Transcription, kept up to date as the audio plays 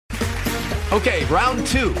Okay, round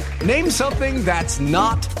two. Name something that's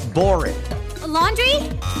not boring. A laundry?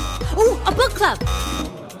 Ooh, a book club.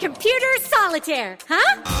 Computer solitaire,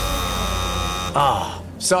 huh? Ah,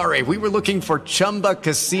 sorry, we were looking for Chumba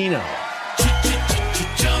Casino.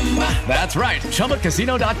 That's right,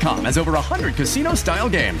 ChumbaCasino.com has over 100 casino-style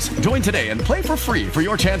games. Join today and play for free for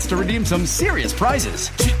your chance to redeem some serious prizes.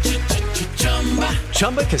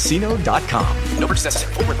 ChumbaCasino.com. No purchase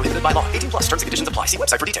necessary. Void where prohibited by law. 18 plus. Terms and conditions apply. See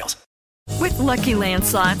website for details. With Lucky Land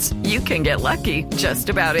Slots, you can get lucky just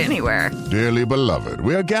about anywhere. Dearly beloved,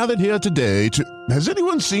 we are gathered here today to... Has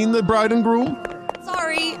anyone seen the bride and groom?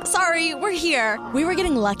 Sorry, we're here. We were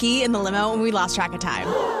getting lucky in the limo and we lost track of time.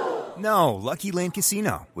 No, Lucky Land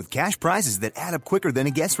Casino, with cash prizes that add up quicker than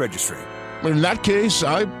a guest registry. In that case,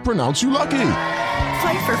 I pronounce you lucky.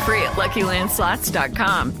 Play for free at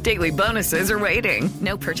LuckyLandSlots.com. Daily bonuses are waiting.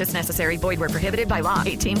 No purchase necessary. Void where prohibited by law.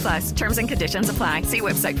 18 plus. Terms and conditions apply. See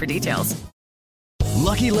website for details.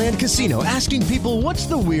 Lucky Land Casino, asking people, what's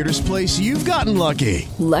the weirdest place you've gotten lucky?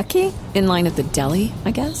 Lucky? In line at the deli, I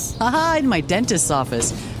guess? Aha, in my dentist's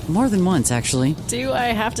office. More than once, actually. Do I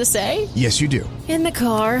have to say? Yes, you do. In the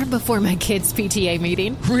car before my kids' PTA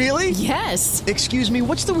meeting. Really? Yes. Excuse me,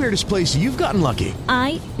 what's the weirdest place you've gotten lucky?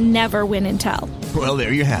 I never win and tell. Well,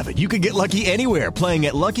 there you have it. You can get lucky anywhere, playing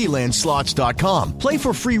at LuckyLandSlots.com. Play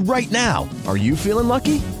for free right now. Are you feeling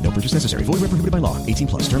lucky? No purchase necessary. Void where prohibited by law. 18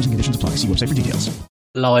 plus. Terms and conditions apply. See website for details.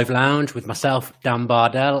 Live Lounge with myself, Dan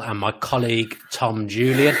Bardell, and my colleague, Tom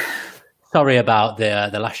Julian. Sorry about the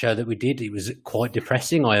last show that we did. It was quite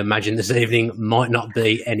depressing. I imagine this evening might not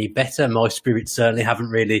be any better. My spirits certainly haven't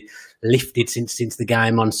really lifted since the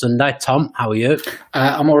game on Sunday. Tom, how are you?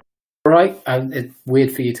 I'm all right. It's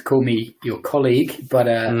weird for you to call me your colleague, but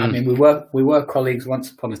I mean, we were colleagues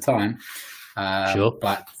once upon a time. Sure,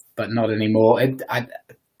 but not anymore.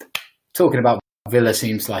 Talking about Villa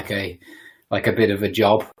seems like a bit of a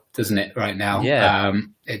job, doesn't it? Right now, yeah.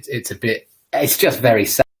 It's just very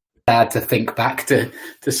sad to think back to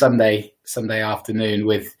Sunday afternoon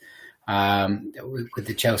with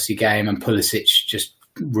the Chelsea game and Pulisic just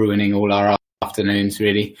ruining all our afternoons.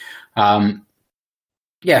 Really,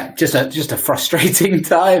 just a frustrating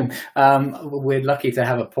time. We're lucky to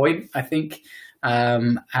have a point, I think,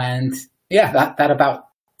 and that about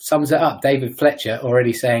sums it up. David Fletcher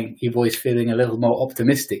already saying your boy's feeling a little more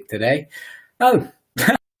optimistic today. Oh,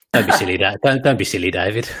 don't be silly, don't be silly,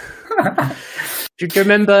 David. Do you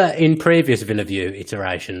remember in previous Villa View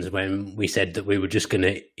iterations when we said that we were just going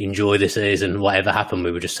to enjoy the season, whatever happened,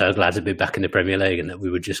 we were just so glad to be back in the Premier League and that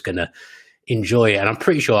we were just going to enjoy it? And I'm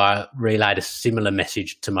pretty sure I relayed a similar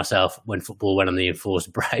message to myself when football went on the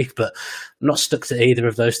enforced break, but I'm not stuck to either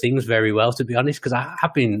of those things very well, to be honest, because I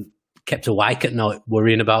have been kept awake at night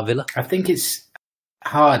worrying about Villa. I think it's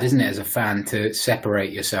hard, isn't it, as a fan to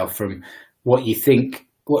separate yourself from what you think,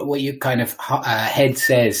 what your kind of head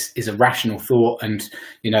says is a rational thought. And,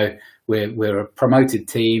 you know, we're a promoted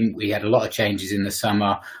team. We had a lot of changes in the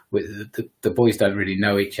summer. The boys don't really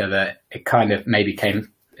know each other. It kind of maybe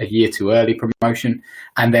came a year too early, promotion.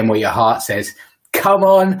 And then what your heart says, come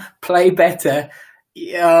on, play better.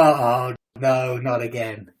 Oh, no, not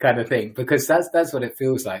again, kind of thing. Because that's what it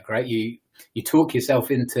feels like, right? You talk yourself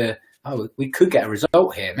into, oh, we could get a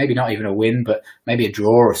result here. Maybe not even a win, but maybe a draw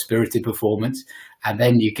or a spirited performance. And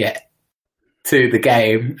then you get to the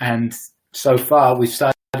game. And so far, we've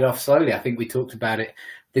started off slowly. I think we talked about it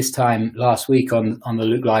this time last week on the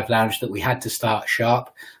Luke Live Lounge, that we had to start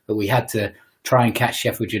sharp, that we had to try and catch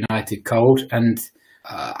Sheffield United cold. And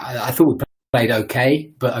I thought we played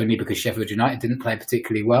okay, but only because Sheffield United didn't play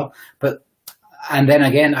particularly well. And then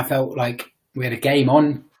again, I felt like we had a game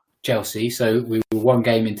on Chelsea, so we were one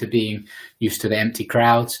game into being used to the empty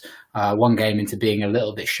crowds, one game into being a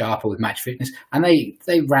little bit sharper with match fitness, and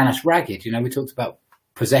they ran us ragged. You know, we talked about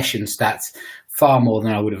possession stats far more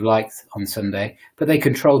than I would have liked on Sunday, but they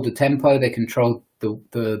controlled the tempo, they controlled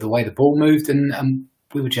the way the ball moved, and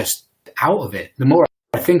we were just out of it. The more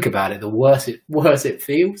I think about it, the worse it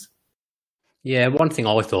feels. Yeah, one thing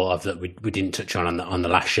I thought of that we didn't touch on the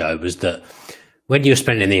last show was that when you're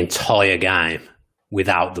spending the entire game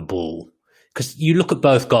without the ball, because you look at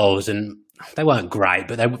both goals and they weren't great,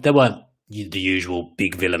 but they weren't the usual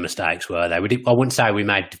big Villa mistakes, were they? I wouldn't say we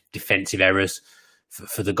made defensive errors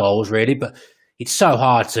for the goals, really, but it's so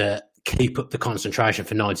hard to keep up the concentration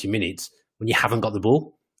for 90 minutes when you haven't got the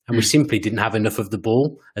ball. And we simply didn't have enough of the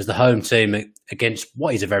ball as the home team against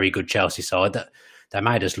what is a very good Chelsea side. That they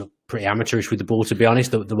made us look pretty amateurish with the ball, to be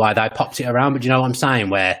honest, the way they popped it around. But you know what I'm saying?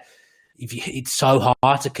 Where it's so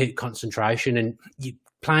hard to keep concentration, and you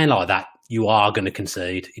playing like that, you are going to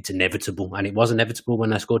concede. It's inevitable, and it was inevitable when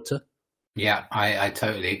they scored two. Yeah, I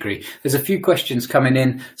totally agree. There's a few questions coming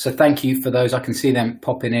in, so thank you for those. I can see them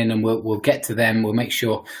popping in, and we'll get to them. We'll make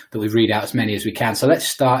sure that we read out as many as we can. So let's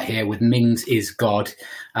start here with Mings is God,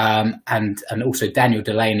 and also Daniel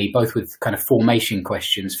Delaney, both with kind of formation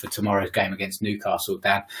questions for tomorrow's game against Newcastle.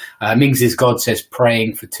 Dan, Mings is God says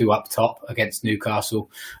praying for 2 up top against Newcastle,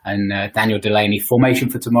 and Daniel Delaney, formation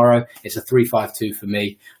for tomorrow. It's a 3-5-2 for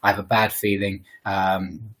me. I have a bad feeling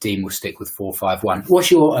Dean will stick with 4-5-1. What's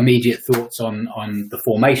your immediate thoughts on the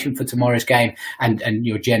formation for tomorrow's game, and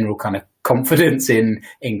your general kind of confidence in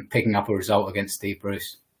picking up a result against Steve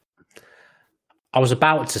Bruce? I was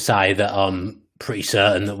about to say that I'm pretty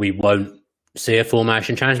certain that we won't see a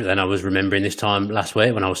formation change, but then I was remembering this time last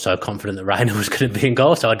week when I was so confident that Reina was going to be in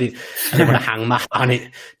goal, so I didn't want to hang my hat on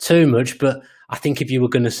it too much. But I think if you were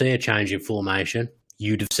going to see a change in formation,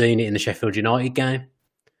 you'd have seen it in the Sheffield United game.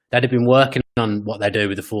 They'd have been working on what they do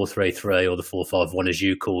with the 4-3-3 or the 4-5-1, as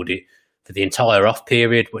you called it, for the entire off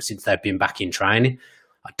period, but since they've been back in training.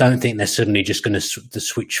 I don't think they're suddenly just going to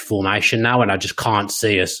switch formation now, and I just can't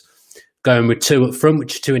see us going with 2 up front,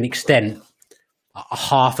 which to an extent I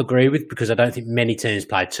half agree with, because I don't think many teams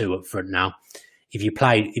play 2 up front now. If you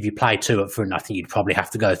play 2 up front, I think you'd probably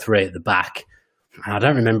have to go 3 at the back. And I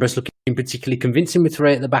don't remember us looking particularly convincing with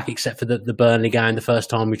 3 at the back, except for the Burnley game the first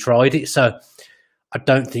time we tried it. So I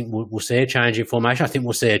don't think we'll see a change in formation. I think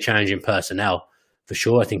we'll see a change in personnel for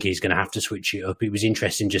sure. I think he's going to have to switch it up. It was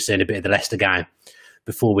interesting just seeing a bit of the Leicester game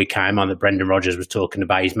before we came on that Brendan Rodgers was talking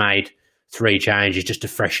about. He's made 3 changes just to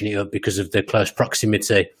freshen it up because of the close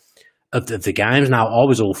proximity of the games. Now, I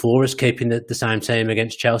was all for us keeping the same team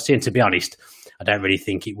against Chelsea, and to be honest, I don't really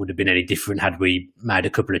think it would have been any different had we made a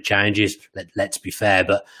couple of changes. Let's be fair,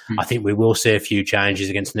 but I think we will see a few changes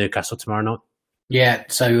against Newcastle tomorrow night. Yeah,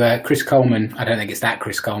 so Chris Coleman, I don't think it's that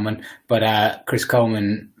Chris Coleman, but Chris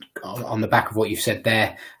Coleman, on the back of what you've said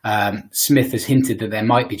there, Smith has hinted that there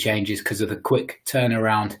might be changes because of the quick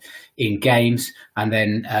turnaround in games. And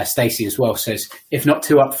then Stacey as well says, if not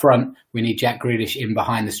 2 up front, we need Jack Grealish in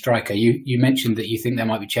behind the striker. You mentioned that you think there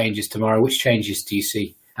might be changes tomorrow. Which changes do you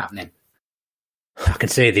see happening? I can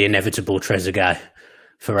see the inevitable Trezeguet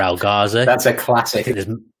for El Ghazi. That's a classic.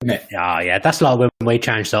 Yeah, that's like when we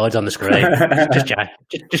change sides on the screen.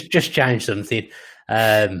 just change something.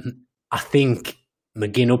 I think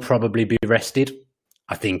McGinn will probably be rested.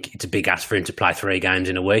 I think it's a big ask for him to play 3 games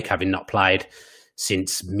in a week, having not played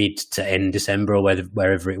since mid to end December or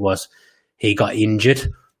wherever it was. He got injured.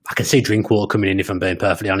 I can see Drinkwater coming in, if I'm being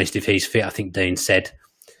perfectly honest, if he's fit. I think Dean said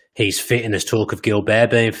he's fit, and there's talk of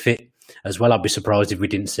Gilbert being fit as well. I'd be surprised if we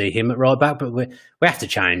didn't see him at right back, but we have to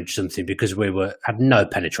change something because we had no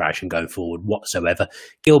penetration going forward whatsoever.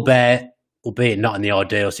 Gilbert, albeit not in the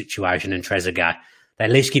ideal situation, and Trezeguet, they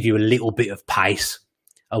at least give you a little bit of pace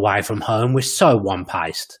away from home. We're so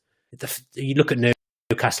one-paced. You look at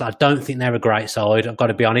Newcastle, I don't think they're a great side. I've got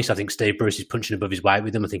to be honest, I think Steve Bruce is punching above his weight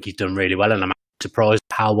with them. I think he's done really well, and I'm surprised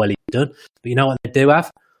how well he's done. But you know what they do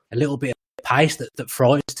have? A little bit of pace that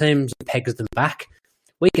frightens teams and pegs them back.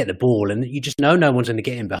 We get the ball, and you just know no one's going to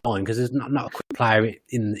get in behind because there's not a quick player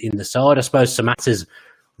in the side. I suppose Samatta's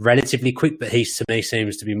relatively quick, but he, to me,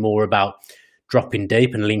 seems to be more about dropping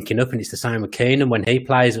deep and linking up, and it's the same with Keenan when he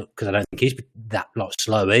plays, because I don't think he's that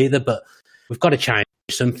slow either. But we've got to change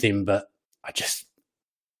something, but I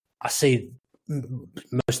see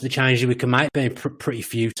most of the changes we can make being pretty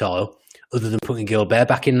futile, other than putting Gilbert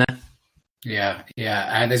back in there. Yeah.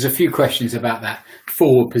 And there's a few questions about that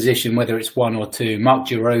forward position, whether it's 1 or 2. Mark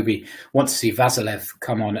Jarobi wants to see Vasilev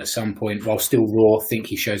come on at some point while still raw. I think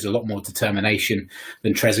he shows a lot more determination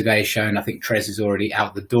than Trezeguet has shown. I think Trez is already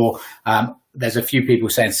out the door. There's a few people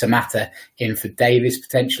saying Samatta in for Davis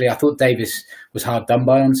potentially. I thought Davis was hard done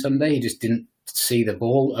by on Sunday. He just didn't see the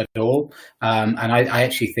ball at all. And I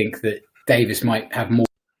actually think that Davis might have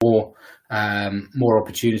more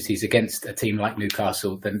opportunities against a team like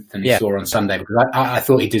Newcastle than he saw on Sunday, because I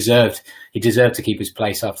thought he deserved to keep his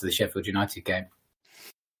place after the Sheffield United game.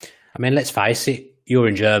 I mean, let's face it, you're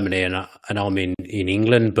in Germany and I'm in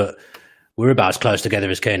England, but we're about as close together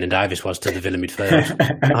as Kane and Davis was to the Villa midfield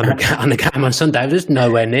on the game on Sunday. There's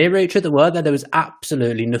nowhere near each other, were there? There was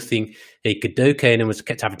absolutely nothing he could do. Kane was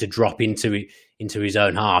kept having to drop into his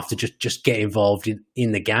own half to just get involved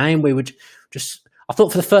in the game. We would just. I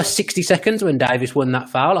thought for the first 60 seconds when Davis won that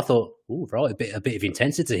foul, I thought, "Oh, right, a bit of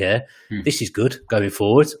intensity here. This is good going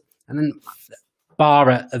forward." And then, bar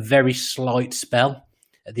a very slight spell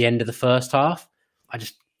at the end of the first half, I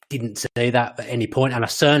just didn't see that at any point, and I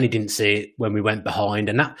certainly didn't see it when we went behind.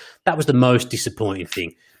 And that was the most disappointing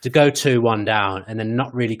thing, to go 2-1 down and then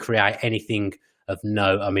not really create anything of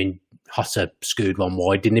note. I mean, Hotter skewed one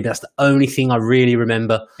wide, didn't he? But that's the only thing I really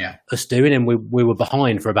remember us doing, and we were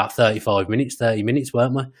behind for about 30 minutes,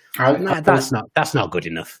 weren't we? That's not good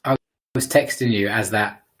enough. I was texting you as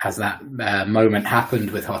that moment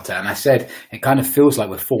happened with Hotter, and I said it kind of feels like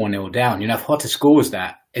we're 4-0 down. If Hotter scores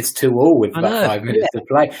that, it's 2-2 with about 5 minutes to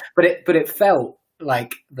play. But it felt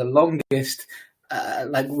like the longest,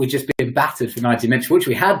 like we'd just been battered for 90 minutes, which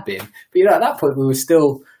we had been. But at that point we were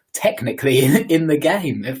still technically in the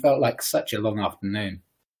game. It felt like such a long afternoon.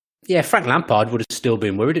 Yeah, Frank Lampard would have still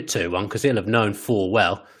been worried at 2-1 because he'll have known full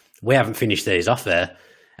well we haven't finished these off there.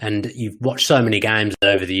 And you've watched so many games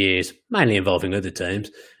over the years, mainly involving other teams,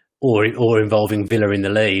 or involving Villa in the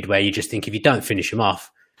lead, where you just think if you don't finish them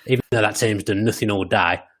off, even though that team's done nothing all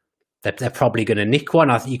day, they're probably going to nick one.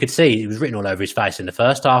 You could see it was written all over his face in the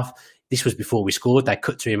first half. This was before we scored. They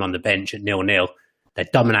cut to him on the bench at 0-0. They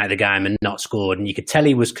dominated the game and not scored, and you could tell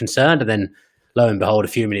he was concerned. And then, lo and behold, a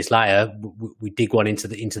few minutes later, we dig one into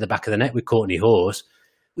the back of the net with Courtney Hawes.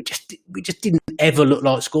 We just didn't ever look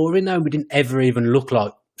like scoring, though. We didn't ever even look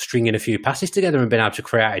like stringing a few passes together and being able to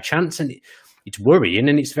create a chance. And it's worrying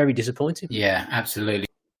and it's very disappointing. Yeah, absolutely.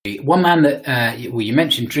 One man that, you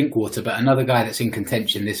mentioned Drinkwater, but another guy that's in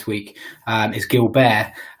contention this week is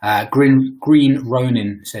Gilbert. Green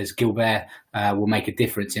Ronin says Gilbert will make a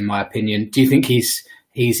difference, in my opinion. Do you think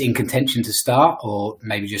he's in contention to start, or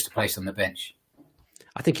maybe just a place on the bench?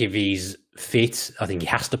 I think if he's fit, I think he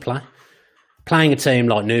has to play. Playing a team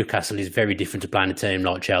like Newcastle is very different to playing a team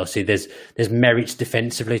like Chelsea. There's merits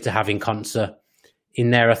defensively to having Konsa in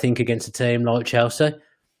there, I think, against a team like Chelsea.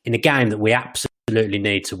 In a game that we absolutely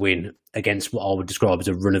need to win against what I would describe as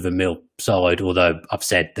a run-of-the-mill side, although I've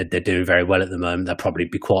said that they're doing very well at the moment, they'll probably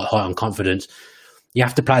be quite high on confidence. You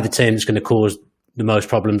have to play the team that's going to cause the most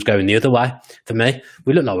problems going the other way. For me,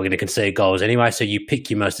 we look like we're going to concede goals anyway, so you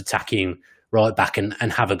pick your most attacking right back and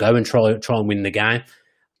have a go and try and win the game.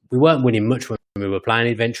 We weren't winning much when we were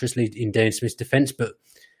playing adventurously in Dean Smith's defence, but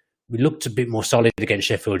we looked a bit more solid against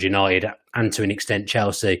Sheffield United and to an extent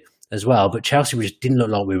Chelsea as well. But Chelsea just didn't look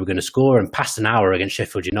like we were going to score, and past an hour against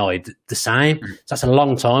Sheffield United, the same. So that's a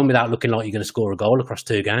long time without looking like you're going to score a goal across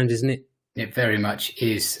 2 games, isn't it? It very much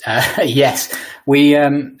is. Yes,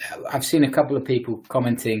 I've seen a couple of people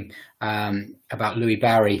commenting about Louis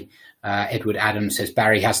Barry. Edward Adams says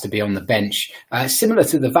Barry has to be on the bench. Similar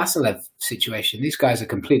to the Vasilev situation, these guys are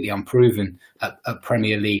completely unproven at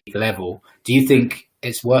Premier League level. Do you think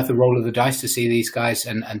it's worth a roll of the dice to see these guys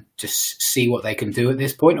and just see what they can do at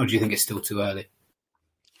this point, or do you think it's still too early?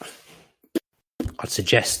 I'd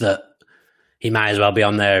suggest that he may as well be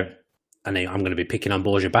on there. And I'm going to be picking on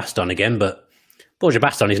Borja Baston again, but Borja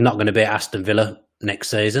Baston is not going to be at Aston Villa next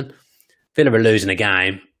season. Villa are losing a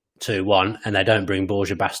game 2-1 and they don't bring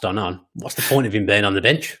Borja Baston on. What's the point of him being on the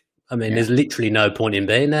bench? I mean, There's literally no point in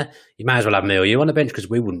being there. You may as well have me or you on the bench because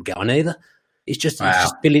we wouldn't get on either. It's just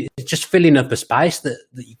filling up a space that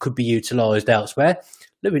could be utilised elsewhere.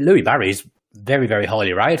 Louis Barry is very, very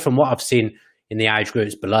highly rated. From what I've seen in the age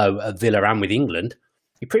groups below at Villa and with England,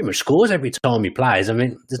 he pretty much scores every time he plays. I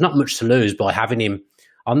mean, there's not much to lose by having him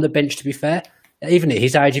on the bench, to be fair. Even at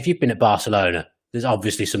his age, if you've been at Barcelona, there's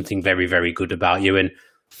obviously something very, very good about you. And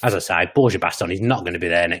as I say, Borja Baston is not going to be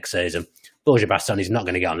there next season. Borja Baston is not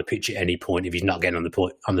going to get on the pitch at any point if he's not getting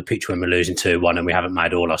on the pitch when we're losing 2-1 and we haven't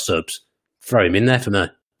made all our subs. Throw him in there for me.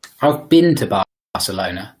 I've been to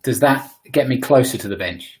Barcelona. Does that get me closer to the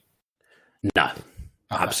bench? No,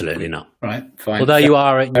 absolutely not. Right, fine. Although you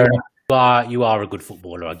are a good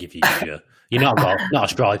footballer, I'll give you your. You're not a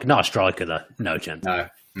striker though. No chance. No,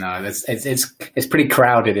 it's pretty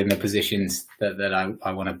crowded in the positions that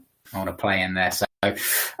I want to play in there. So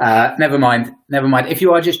never mind. If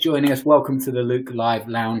you are just joining us, welcome to the Luke Live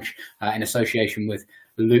Lounge in association with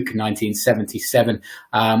Luke 1977.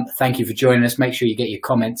 Thank you for joining us. Make sure you get your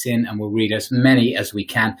comments in and we'll read as many as we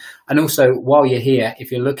can. And also, while you're here,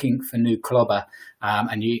 if you're looking for new clobber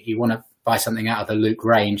and you want to buy something out of the Luke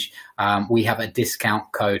range, we have a discount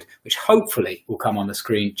code, which hopefully will come on the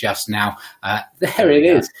screen just now. There it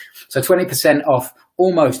is. So 20% off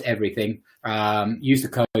almost everything. Use the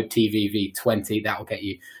code TVV20. That will get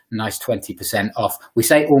you a nice 20% off. We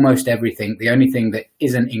say almost everything. The only thing that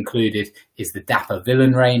isn't included is the Dapper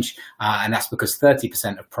Villain range, and that's because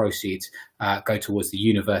 30% of proceeds go towards the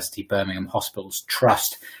University Birmingham Hospitals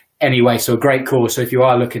Trust. Anyway, so a great cause. So if you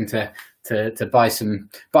are looking to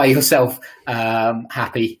buy yourself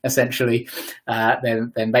happy, essentially,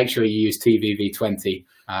 then make sure you use TVV20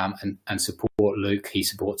 and support Luke. He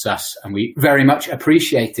supports us, and we very much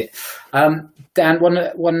appreciate it. Dan,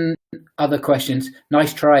 one other question.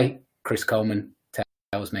 Nice try, Chris Coleman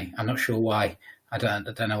tells me. I'm not sure why. I don't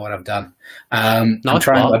know what I've done. I'm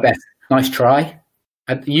trying my best. Nice try.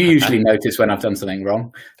 You usually notice when I've done something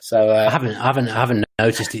wrong, so I haven't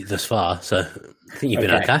noticed it thus far. So I think you've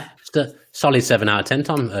been okay. Just a solid 7 out of 10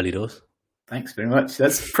 time early doors. Thanks very much.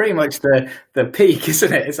 That's pretty much the peak,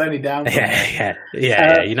 isn't it? It's only down. Yeah.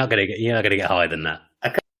 You're not gonna get higher than that.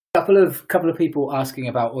 A couple of people asking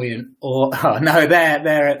about Oyen,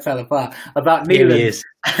 there it fell apart. About Neeland.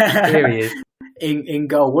 Here he is. in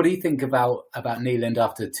goal. What do you think about Neeland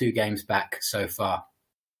after 2 games back so far?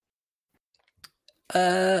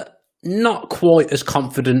 Not quite as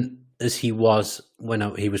confident as he was when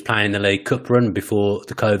he was playing in the League Cup run before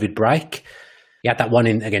the COVID break. He had that one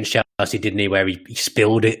in against Chelsea, didn't he, where he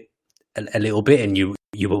spilled it a little bit, and you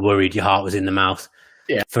were worried your heart was in the mouth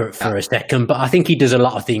for a second. But I think he does a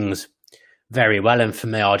lot of things very well, and for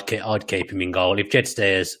me, I'd keep him in goal. If Jed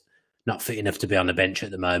Steer's not fit enough to be on the bench at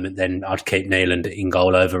the moment, then I'd keep Neeland in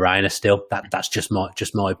goal over Reina still. That's just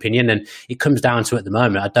my opinion, and it comes down to at the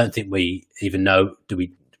moment. I don't think we even know.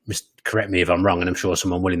 Correct me if I'm wrong, and I'm sure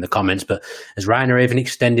someone will in the comments. But has Reina even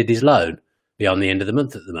extended his loan beyond the end of the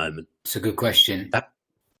month at the moment? It's a good question.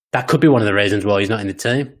 That could be one of the reasons why he's not in the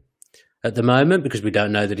team at the moment, because we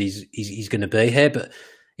don't know that he's going to be here. But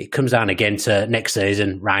it comes down again to next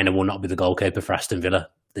season. Reina will not be the goalkeeper for Aston Villa.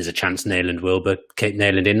 There's a chance Neeland will, but keep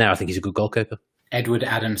Neeland in there. I think he's a good goalkeeper. Edward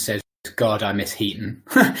Adams says, God, I miss Heaton.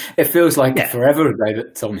 It feels like forever ago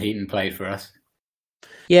that Tom Heaton played for us.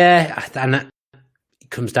 Yeah, and that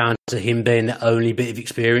comes down to him being the only bit of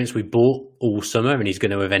experience we bought all summer, and he's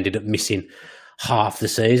going to have ended up missing half the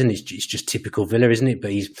season. It's just typical Villa, isn't it?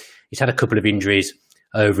 But he's had a couple of injuries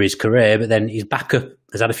over his career, but then his backup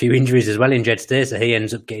has had a few injuries as well in Jed Steer, so he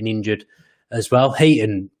ends up getting injured as well.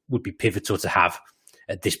 Heaton would be pivotal to have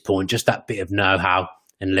at this point, just that bit of know-how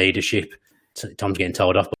and leadership. Tom's getting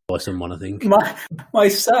told off by someone, I think. My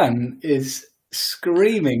son is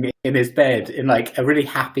screaming in his bed in like a really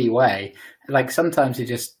happy way. Like sometimes he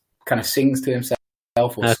just kind of sings to himself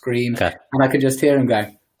or screams, and I can just hear him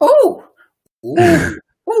going, "Oh, oh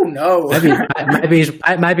no!"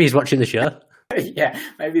 maybe he's watching the show. Yeah,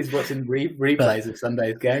 maybe he's watching replays of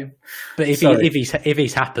Sunday's game. But if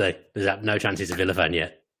he's happy, there's no chance he's a Villa fan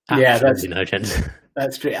yet. Absolutely no chance.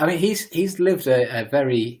 That's true. I mean, he's lived a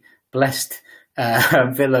very blessed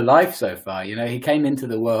Villa life so far. You know, he came into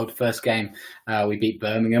the world first game. We beat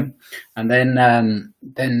Birmingham, and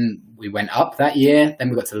then we went up that year. Then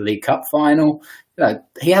we got to the League Cup final. You know,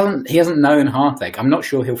 he hasn't known heartache. I'm not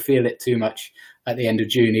sure he'll feel it too much at the end of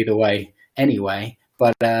June either way. Anyway,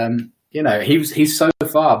 but you know, he's so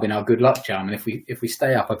far been our good luck charm, and if we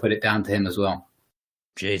stay up, I put it down to him as well.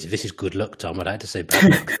 Jeez, if this is good luck, Tom, I'd have to say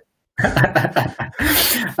bad luck.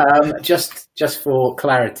 Just for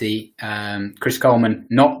clarity, Chris Coleman,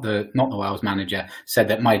 not the Wales manager, said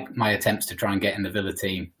that my attempts to try and get in the Villa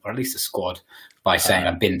team, or at least the squad, by saying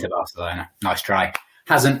I've been to Barcelona. Nice try.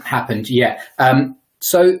 Hasn't happened yet.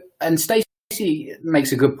 So, and Stacey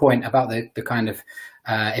makes a good point about the kind of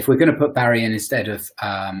if we're going to put Barry in instead of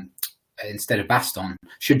Baston,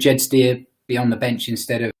 should Jed Steer be on the bench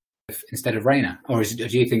instead of Reina, or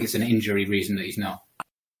do you think it's an injury reason that he's not?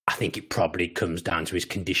 I think it probably comes down to his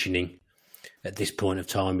conditioning at this point of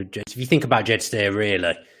time. If you think about Jed Steer,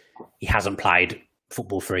 really, he hasn't played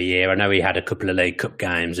football for a year. I know he had a couple of League Cup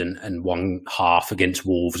games and one half against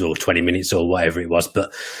Wolves or 20 minutes or whatever it was,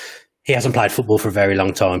 but he hasn't played football for a very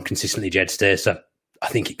long time consistently, Jed Steer. So I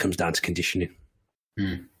think it comes down to conditioning.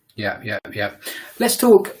 Yeah. Let's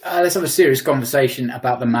talk. Let's have a serious conversation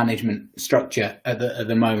about the management structure at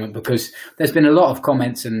the moment, because there's been a lot of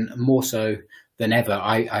comments, and more so than ever,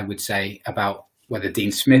 I would say, about whether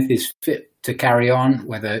Dean Smith is fit to carry on,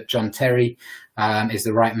 whether John Terry is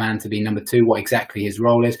the right man to be number 2, what exactly his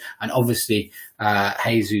role is, and obviously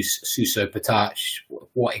Jesus Suso Patach,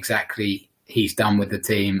 what exactly he's done with the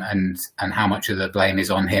team, and how much of the blame is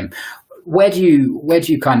on him. Where do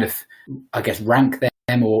you kind of, I guess, rank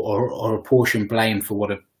them or apportion blame for what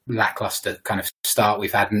a lackluster kind of start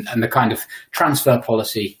we've had, and the kind of transfer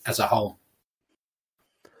policy as a whole?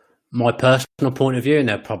 My personal point of view, and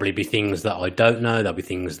there'll probably be things that I don't know, there'll be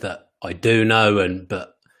things that I do know,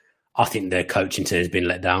 but I think their coaching team has been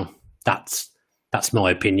let down. That's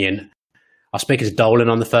my opinion. I was speaking to Dolan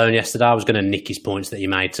on the phone yesterday. I was going to nick his points that he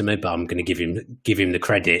made to me, but I'm going to give him the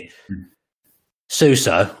credit.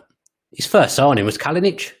 Suso, his first signing was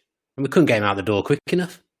Kalinic, and we couldn't get him out the door quick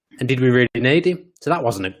enough. And did we really need him? So that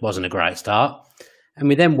wasn't a great start. And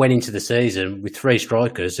we then went into the season with 3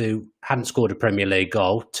 strikers who hadn't scored a Premier League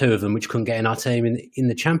goal, 2 of them which couldn't get in our team in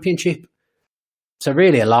the Championship. So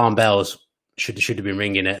really, alarm bells should have been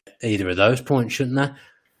ringing at either of those points, shouldn't they?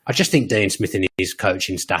 I just think Dean Smith and his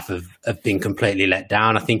coaching staff have been completely let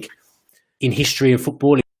down. I think in history of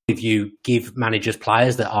football, if you give managers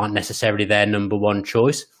players that aren't necessarily their number one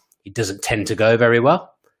choice, it doesn't tend to go very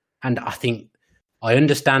well. And I think I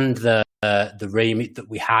understand the remit that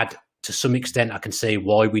we had to some extent. I can see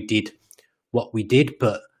why we did what we did,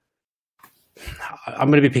 but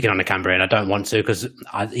I'm going to be picking on the Canberra, and I don't want to because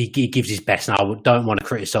he gives his best, and I don't want to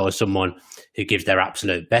criticise someone who gives their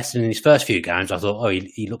absolute best. And in his first few games, I thought,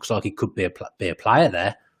 he looks like he could be a player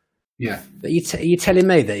there. Yeah. But you're telling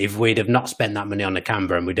me that if we'd have not spent that money on the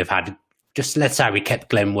Canberra and we'd have had, just let's say we kept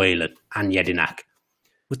Glenn Whelan and Jedinak,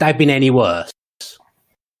 would they have been any worse?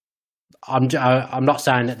 I'm not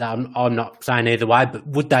saying that I'm not saying either way, but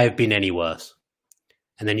would they have been any worse?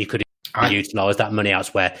 And then you could have utilised that money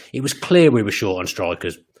elsewhere. It was clear we were short on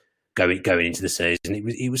strikers going into the season.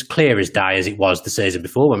 It was clear as day as it was the season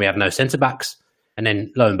before when we had no centre backs. And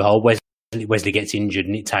then lo and behold, Wesley gets injured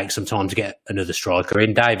and it takes some time to get another striker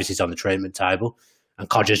in. Davis is on the treatment table, and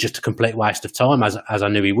Codger's just a complete waste of time, as I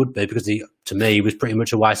knew he would be, because to me he was pretty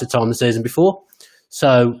much a waste of time the season before.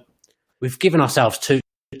 So we've given ourselves too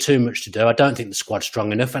much to do. I don't think the squad's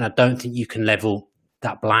strong enough, and I don't think you can level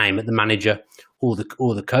that blame at the manager or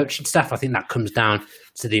the coaching staff. I think that comes down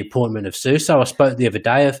to the appointment of Suso. I spoke the other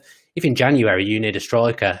day of if in January you need a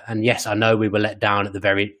striker, and yes, I know we were let down at the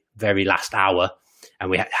very, very last hour, and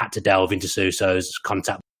we had to delve into Suso's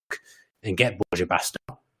contact book and get Borja Baston.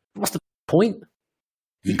 What's the point?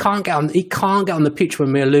 He can't get on the pitch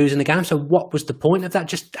when we're losing the game. So what was the point of that?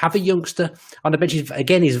 Just have a youngster on the bench.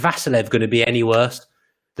 Again, is Vasilev going to be any worse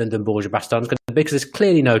than Borja Baston's going to be? Because there's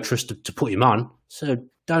clearly no trust to put him on. So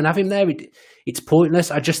don't have him there. It's pointless.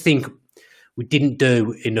 I just think we didn't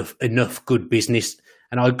do enough good business.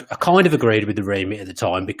 And I kind of agreed with the remit at the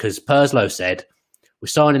time, because Purslow said, we're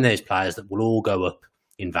signing these players that will all go up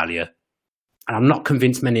in value. And I'm not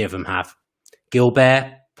convinced many of them have.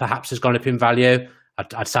 Gilbert perhaps has gone up in value.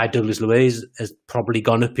 I'd say Douglas Luiz has probably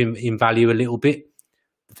gone up in value a little bit.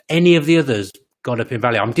 If any of the others gone up in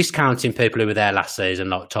value, I'm discounting people who were there last season,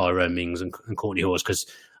 like Tyrone Mings and Courtney Hawes, because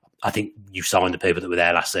I think you signed the people that were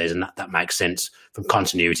there last season. That makes sense from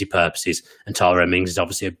continuity purposes. And Tyrone Mings is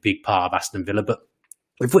obviously a big part of Aston Villa. But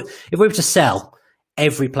if we were to sell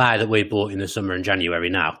every player that we bought in the summer and January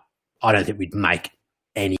now, I don't think we'd make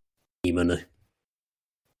any money,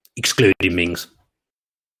 excluding Mings.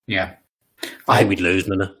 Yeah. I think we'd lose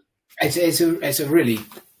money. It's a really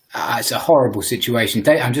it's a horrible situation.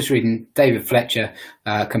 I'm just reading David Fletcher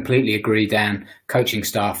completely agree, Dan. Coaching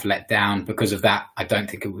staff let down because of that. I don't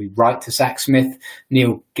think it would be right to sack Smith.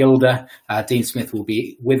 Neil Gilder, Dean Smith will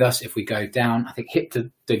be with us if we go down. I think hit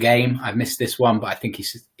the game. I missed this one, but I think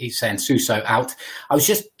he's saying Suso out.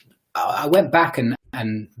 I went back and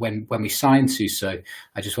when we signed Suso,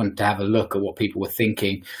 I just wanted to have a look at what people were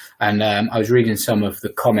thinking. And I was reading some of the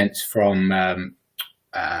comments from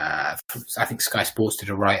I think Sky Sports did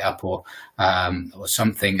a write-up or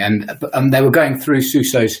something. And they were going through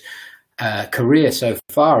Suso's career so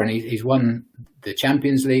far. And he's won the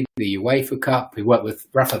Champions League, the UEFA Cup. He worked with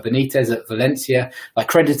Rafa Benitez at Valencia,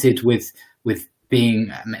 credited with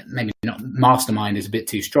being, maybe not mastermind is a bit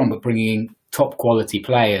too strong, but bringing in top quality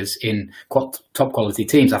players in top quality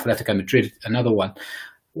teams. Atletico Madrid, another one.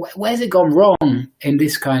 Where's it gone wrong in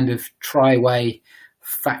this kind of try-way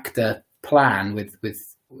factor plan with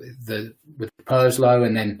Purslow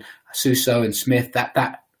and then Suso and Smith?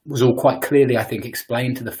 That was all quite clearly, I think,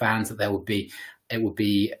 explained to the fans that it would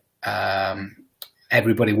be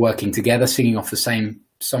everybody working together, singing off the same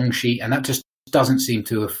song sheet, and that just doesn't seem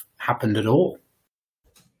to have happened at all.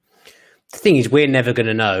 The thing is, we're never going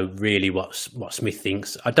to know really what Smith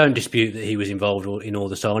thinks. I don't dispute that he was involved in all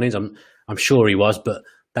the signings. I'm sure he was, but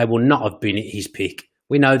they will not have been his pick.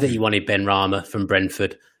 We know that he wanted Ben Rama from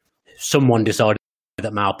Brentford. Someone decided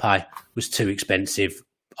that Maupay was too expensive.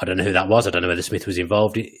 I don't know who that was. I don't know whether Smith was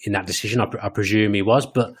involved in that decision. I presume he was,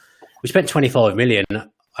 but we spent 25 million,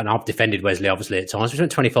 and I've defended Wesley obviously at times. We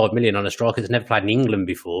spent 25 million on a striker that's never played in England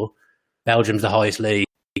before. Belgium's the highest league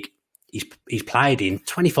he's played in.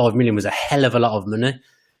 25 million was a hell of a lot of money.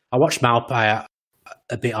 I watched Maupay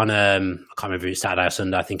a bit on, I can't remember if it was Saturday or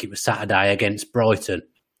Sunday. I think it was Saturday against Brighton.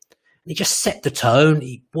 He just set the tone.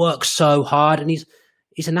 He works so hard, and he's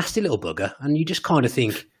a nasty little bugger. And you just kind of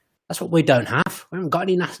think, that's what we don't have. We haven't got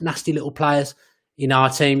any nasty little players in our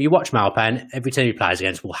team. You watch Maupay, and every team he plays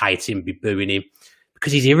against will hate him, be booing him,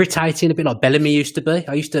 because he's irritating, a bit like Bellamy used to be.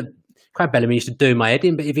 Craig Bellamy used to do my head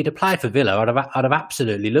in, but if he'd applied for Villa, I'd have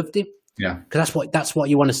absolutely loved him. Yeah, because that's what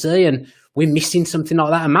you want to see, and we're missing something like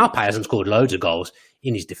that. And Maupay hasn't scored loads of goals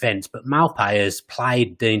in his defence, but Maupay has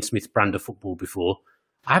played Dean Smith brand of football before.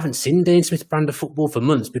 I haven't seen Dean Smith brand of football for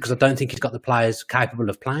months because I don't think he's got the players capable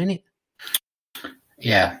of playing it.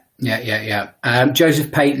 Yeah, Yeah.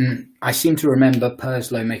 Joseph Payton, I seem to remember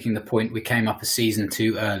Purslow making the point we came up a season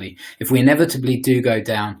too early. If we inevitably do go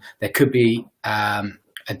down, there could be a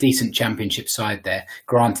decent championship side there.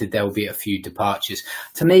 Granted, there will be a few departures.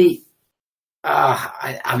 To me,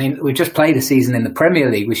 I mean, we just played a season in the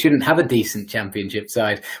Premier League. We shouldn't have a decent championship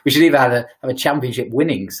side. We should either have a championship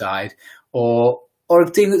winning side or a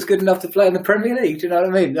team that's good enough to play in the Premier League. Do you know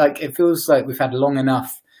what I mean? Like, it feels like we've had long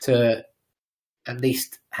enough to at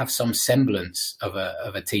least have some semblance of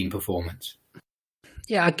a team performance.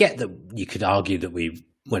 Yeah, I get that you could argue that we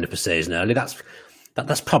went up a season early.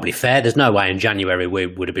 That's probably fair. There's no way in January we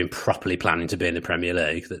would have been properly planning to be in the Premier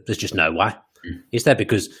League. There's just no way. Is there?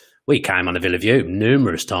 Because we came on a Villa View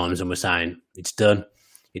numerous times and we're saying, it's done,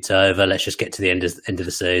 it's over, let's just get to the end of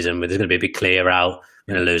the season. There's going to be a big clear out,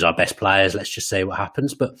 we're going to lose our best players, let's just see what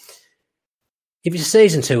happens. But if it's a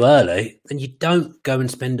season too early, then you don't go and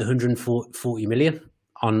spend 140 million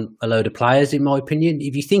on a load of players, in my opinion.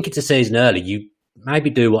 If you think it's a season early, you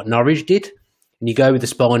maybe do what Norwich did and you go with the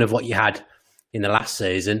spine of what you had in the last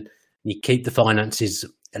season and you keep the finances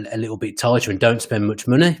a little bit tighter and don't spend much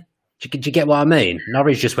money. Do you get what I mean?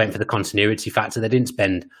 Norwich just went for the continuity factor. They didn't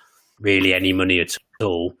spend really any money at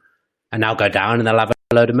all and now go down and they'll have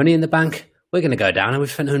a load of money in the bank. We're going to go down and we've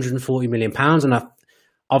spent 140 million pounds and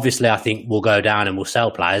obviously, I think we'll go down and we'll sell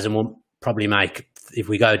players and we'll probably make, if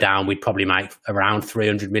we go down, we'd probably make around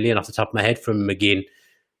 300 million off the top of my head from McGinn.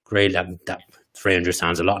 Grealish, that 300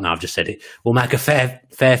 sounds a lot now, I've just said it. We'll make a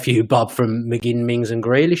fair few bob from McGinn, Mings and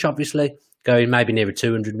Grealish, obviously, going maybe nearer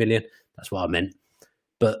 200 million. That's what I meant.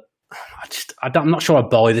 But I'm not sure I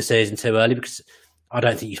buy the season too early because I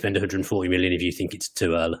don't think you spend 140 million if you think it's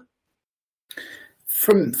too early.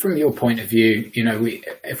 From your point of view,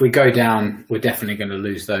 if we go down, we're definitely going to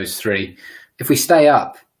lose those three. If we stay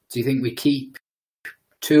up, do you think we keep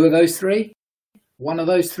two of those three? One of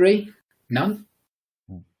those three? None?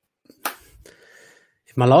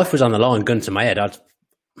 If my life was on the line, gun to my head, I'd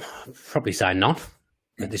probably say none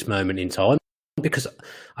at this moment in time because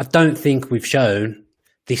I don't think we've shown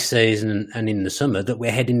this season and in the summer that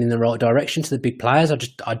we're heading in the right direction to the big players.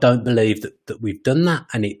 I don't believe that we've done that,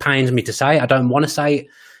 and it pains me to say it. I don't want to say it.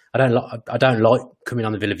 I don't like coming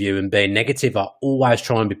on the Villa View and being negative. I always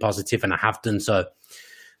try and be positive, and I have done so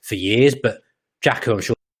for years. But Jack, who I'm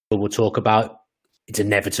sure we'll talk about, it's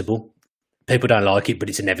inevitable. People don't like it, but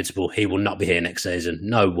it's inevitable. He will not be here next season.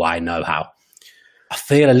 No way, no how. I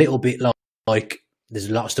feel a little bit like there's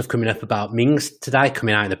a lot of stuff coming up about Mings today,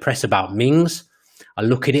 coming out in the press about Mings. I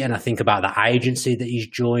look at it and I think about the agency that he's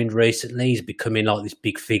joined recently. He's becoming like this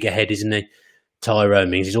big figurehead, isn't he? Tyrone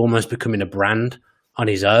Mings. He's almost becoming a brand on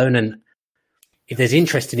his own. And if there's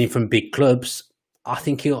interest in him from big clubs, I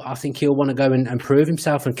think he'll want to go and prove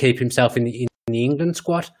himself and keep himself in the England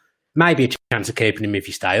squad. Maybe a chance of keeping him if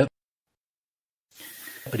you stay up.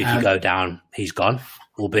 But if you go down, he's gone.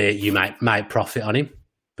 Albeit you might profit on him. Do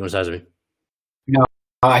you want to say something? No.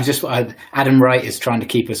 Adam Wright is trying to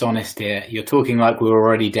keep us honest here. You're talking like we're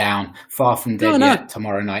already down. Far from dead yet.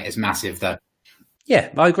 Tomorrow night is massive, though. Yeah,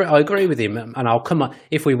 I agree with him, and I'll come on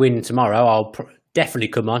if we win tomorrow. I'll definitely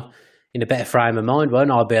come on in a better frame of mind.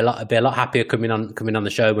 Won't I? I'll be a lot happier coming on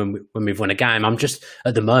the show when we've won a game. I'm just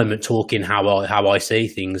at the moment talking how I see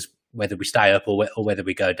things, whether we stay up or whether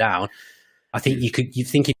we go down. I think you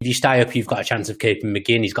think if you stay up, you've got a chance of keeping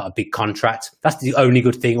McGinn. He's got a big contract. That's the only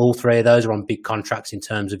good thing. All three of those are on big contracts in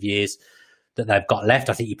terms of years that they've got left.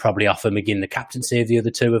 I think you probably offer McGinn the captaincy if the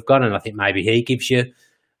other two have gone, and I think maybe he gives you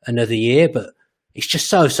another year. But it's just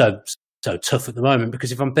so tough at the moment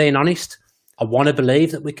because if I'm being honest, I want to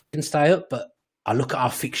believe that we can stay up, but I look at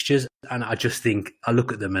our fixtures and I just think I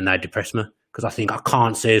look at them and they depress me because I think I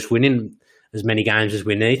can't see us winning as many games as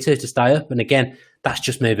we need to stay up. And again, that's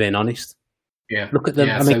just me being honest. Yeah, look at them.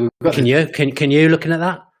 Yeah, I mean, can you looking at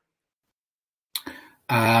that?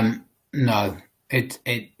 No,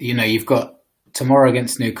 you've got tomorrow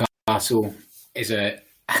against Newcastle is a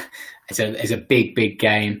big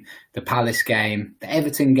game. The Palace game, the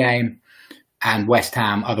Everton game, and West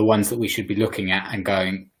Ham are the ones that we should be looking at and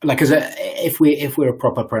going like if we're a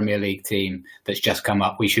proper Premier League team that's just come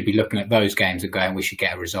up, we should be looking at those games and going we should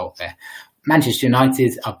get a result there. Manchester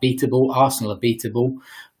United are beatable. Arsenal are beatable.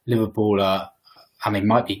 Liverpool are. I mean,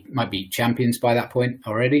 might be champions by that point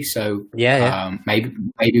already. So maybe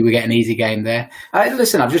we get an easy game there.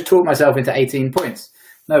 Listen, I've just talked myself into 18 points.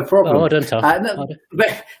 No problem. Oh, don't tell. I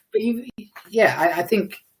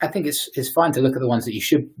think it's fine to look at the ones that you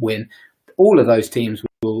should win. All of those teams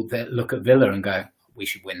will look at Villa and go, we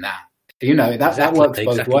should win that. That works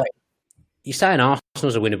both ways. You're saying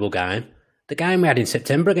Arsenal's a winnable game. The game we had in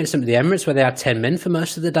September against them at the Emirates where they had 10 men for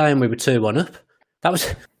most of the day and we were 2-1 up.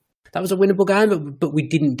 that was a winnable game, but we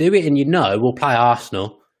didn't do it. And we'll play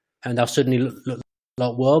Arsenal, and they'll suddenly look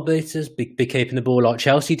like world beaters, be keeping the ball like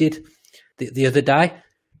Chelsea did the other day.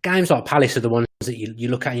 Games like Palace are the ones that you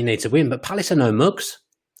look at and you need to win, but Palace are no mugs.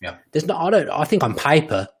 Yeah, there's not. I think on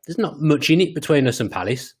paper there's not much in it between us and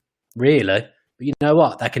Palace, really. But you know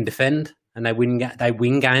what? They can defend and they win. They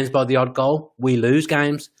win games by the odd goal. We lose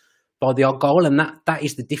games by the odd goal, and that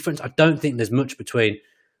is the difference. I don't think there's much between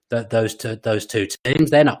those two teams.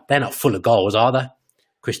 They're not full of goals, are they?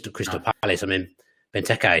 Crystal Palace. I mean,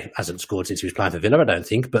 Benteke hasn't scored since he was playing for Villa, I don't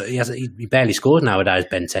think, but he barely scores nowadays.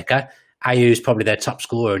 Benteke. Ayu's probably their top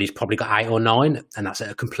scorer, and he's probably got 8 or 9, and that's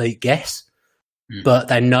a complete guess. But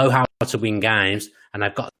they know how to win games, and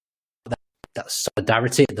they've got that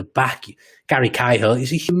solidarity at the back. Gary Cahill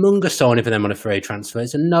is a humongous signing for them on a free transfer.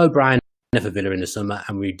 It's a no-brainer for Villa in the summer,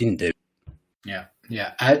 and we didn't do it. Yeah.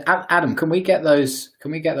 Adam, can we get those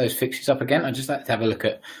fixtures up again? I'd just like to have a look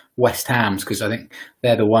at West Ham's, because I think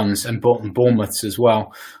they're the ones, and Bournemouth's as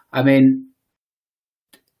well. I mean,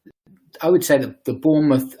 I would say that the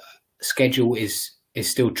Bournemouth schedule is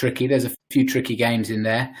still tricky. There's a few tricky games in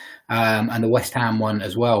there, and the West Ham one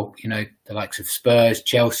as well. The likes of Spurs,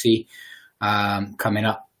 Chelsea coming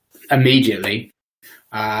up immediately.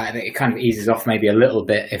 It kind of eases off maybe a little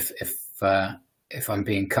bit if I'm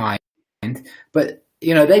being kind. But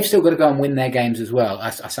they've still got to go and win their games as well. I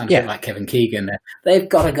sound a bit like Kevin Keegan there. They've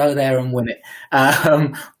got to go there and win it.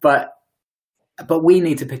 But we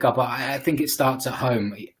need to pick up. I think it starts at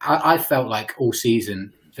home. I felt like all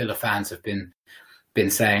season Villa fans have been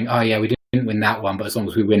saying, "Oh yeah, we didn't win that one, but as long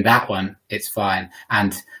as we win that one, it's fine."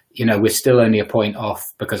 And we're still only a point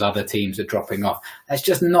off because other teams are dropping off. That's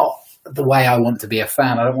just not the way I want to be a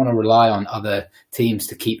fan. I don't want to rely on other teams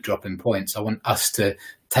to keep dropping points. I want us to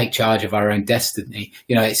take charge of our own destiny.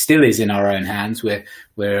 It still is in our own hands.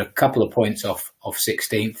 We're a couple of points off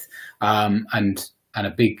 16th, and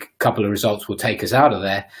a big couple of results will take us out of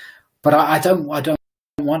there. But I don't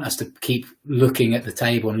want us to keep looking at the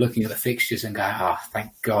table and looking at the fixtures and go,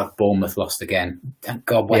 thank God Bournemouth lost again. Thank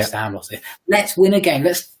God West Ham lost it. Let's win again.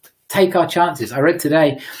 Let's take our chances. I read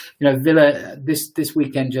today, Villa this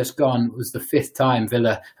weekend just gone was the 5th time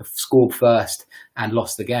Villa have scored first and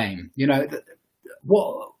lost the game.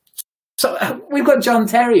 What? So we've got John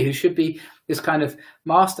Terry, who should be this kind of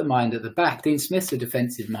mastermind at the back. Dean Smith's a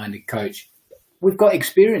defensive-minded coach. We've got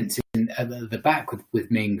experience at the back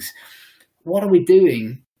with Mings. What are we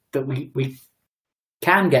doing that we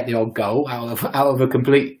can get the odd goal out of a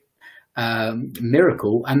complete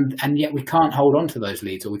miracle, and yet we can't hold on to those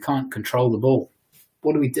leads, or we can't control the ball?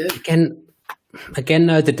 What do we do? Again,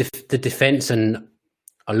 though, the defence, and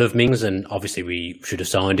I love Mings, and obviously we should have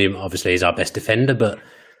signed him. Obviously, he's our best defender, but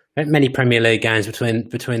many Premier League games between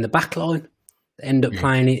the back line end up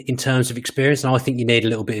playing in terms of experience, and I think you need a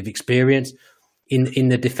little bit of experience in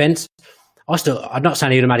the defence. I'm not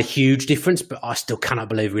saying he would have made a huge difference, but I still cannot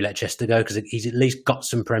believe we let Chester go, because he's at least got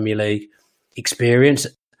some Premier League experience.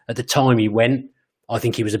 At the time he went, I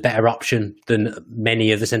think he was a better option than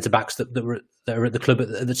many of the centre-backs that were at the club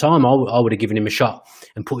at the time. I would have given him a shot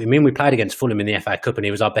and put him in. We played against Fulham in the FA Cup and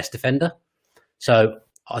he was our best defender. So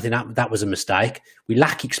I think that was a mistake. We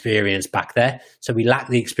lack experience back there. So we lack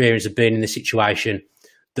the experience of being in the situation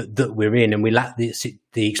that we're in, and we lack the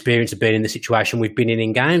experience of being in the situation we've been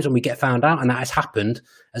in games, and we get found out, and that has happened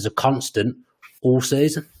as a constant all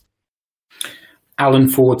season. Alan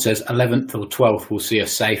Ford says 11th or 12th will see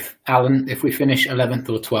us safe. Alan, if we finish 11th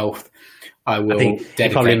or 12th, I will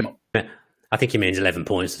dedicate... I think he means 11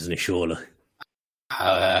 points, doesn't he, surely?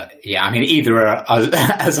 Yeah, I mean, either are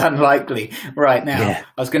as unlikely right now. Yeah.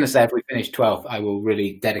 I was going to say, if we finish 12th, I will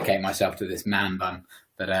really dedicate myself to this man bun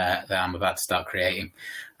that I'm about to start creating.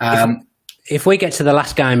 If we get to the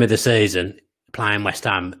last game of the season, playing West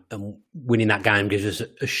Ham, and winning that game gives us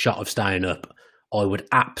a shot of staying up, I would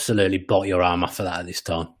absolutely bite your arm off for that at this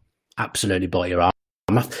time. Absolutely bite your arm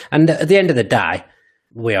off. And at the end of the day,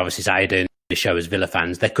 we obviously say doing the show as Villa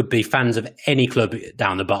fans, there could be fans of any club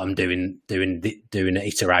down the bottom doing an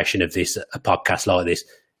iteration of this, a podcast like this,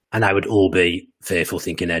 and they would all be fearful,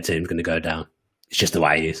 thinking their team's going to go down. It's just the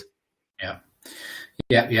way it is.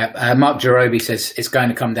 Yeah. Mark Jarobi says it's going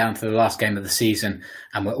to come down to the last game of the season,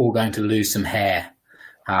 and we're all going to lose some hair.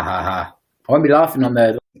 Ha ha ha! I won't be laughing on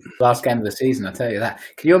the last game of the season, I'll tell you that.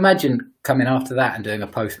 Can you imagine coming after that and doing a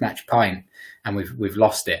post-match pint, and we've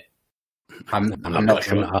lost it? I'm not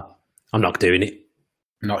sure. I'm not doing it.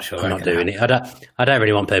 I'm not sure. I'm not doing it. I don't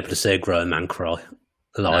really want people to see a grown man cry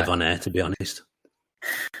live on air, to be honest.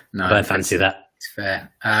 No, I don't fancy that. It's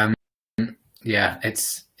fair. Yeah,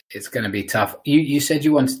 it's going to be tough. You said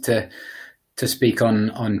you wanted to speak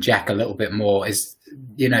on Jack a little bit more.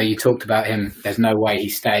 you talked about him. There's no way he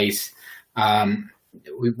stays.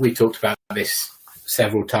 We talked about this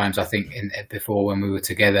several times, I think, before when we were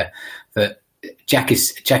together, that Jack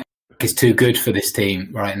is too good for this team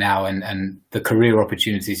right now, and the career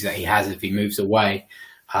opportunities that he has if he moves away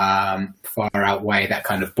far outweigh that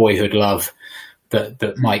kind of boyhood love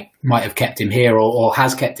that might have kept him here or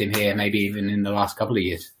has kept him here, maybe even in the last couple of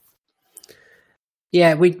years.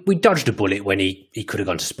 Yeah, we dodged a bullet when he could have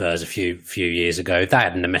gone to Spurs a few years ago. If they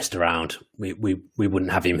hadn't have messed around, we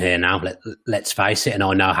wouldn't have him here now. Let's face it, and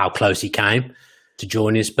I know how close he came to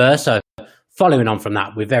joining Spurs. So following on from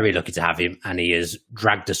that, we're very lucky to have him, and he has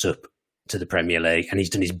dragged us up to the Premier League, and he's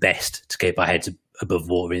done his best to keep our heads above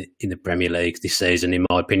water in the Premier League this season. In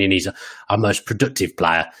my opinion, he's our most productive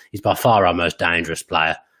player. He's by far our most dangerous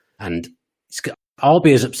player, and I'll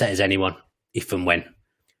be as upset as anyone if and when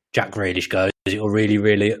Jack Grealish goes. It will really,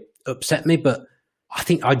 really upset me, but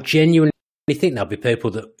I genuinely think there'll be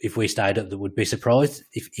people that if we stayed up that would be surprised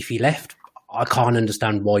if he left. I can't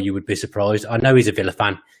understand why you would be surprised. I know he's a Villa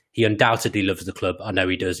fan. He undoubtedly loves the club. I know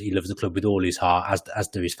he does. He loves the club with all his heart, as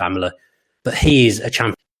do his family. But he is a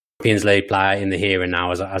Champions League player in the here and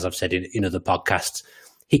now, as I've said in other podcasts.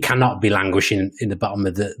 He cannot be languishing in the bottom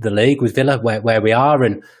of the league with Villa, where we are.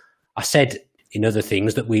 And I said in other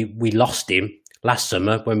things that we lost him last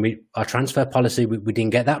summer when our transfer policy, we didn't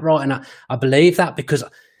get that right. And I believe that, because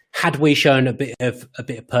had we shown a bit of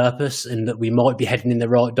purpose and that we might be heading in the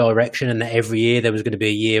right direction, and that every year there was going to be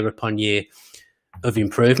a year upon year of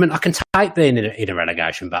improvement, I can take being in a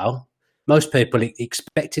relegation battle. Most people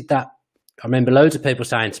expected that. I remember loads of people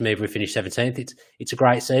saying to me, if we finish 17th, it's a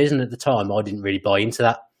great season. At the time, I didn't really buy into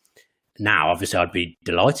that. Now, obviously, I'd be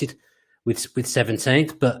delighted with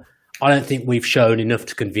 17th, but I don't think we've shown enough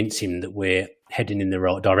to convince him that we're heading in the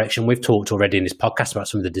right direction. We've talked already in this podcast about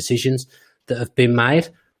some of the decisions that have been made.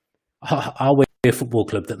 Are we a football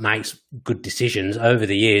club that makes good decisions over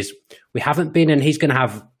the years? We haven't been, and he's going to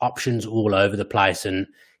have options all over the place. And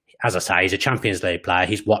as I say, he's a Champions League player.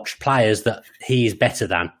 He's watched players that he is better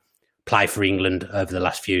than play for England over the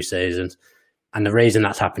last few seasons. And the reason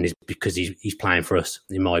that's happened is because he's playing for us,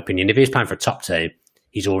 in my opinion. If he's playing for a top team,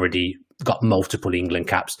 he's already got multiple England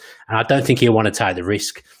caps. And I don't think he'll want to take the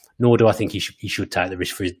risk, nor do I think he should take the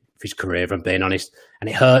risk for his career, if I'm being honest. And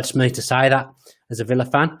it hurts me to say that as a Villa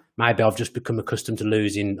fan. Maybe I've just become accustomed to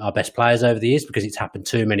losing our best players over the years because it's happened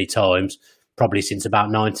too many times, probably since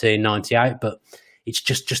about 1998. But it's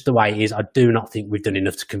just the way it is. I do not think we've done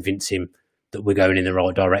enough to convince him that we're going in the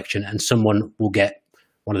right direction, and someone will get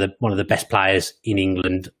one of the best players in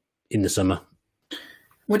England in the summer.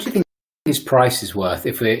 What do you think his price is worth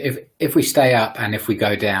if we stay up and if we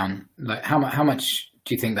go down? Like how much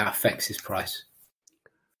do you think that affects his price?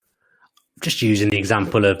 Just using the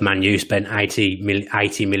example of Man U spent 80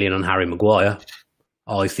 million on Harry Maguire,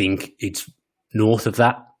 I think it's north of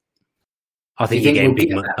that. I think you're getting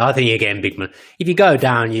big money. I think you're getting big money. If you go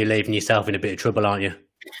down, you're leaving yourself in a bit of trouble, aren't you?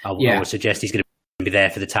 I would suggest he's going to be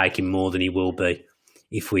there for the taking more than he will be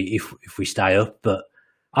if we stay up. But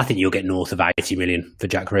I think you'll get north of 80 million for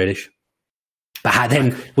Jack Grealish. But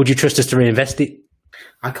then, would you trust us to reinvest it?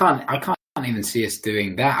 I can't even see us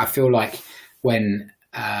doing that. I feel like when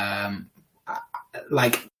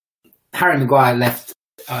like Harry Maguire left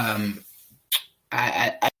at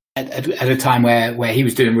a time where he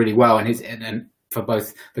was doing really well, and for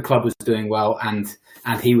both the club was doing well and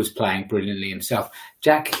he was playing brilliantly himself.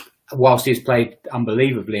 Jack, whilst he's played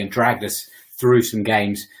unbelievably and dragged us through some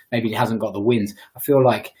games, maybe he hasn't got the wins. I feel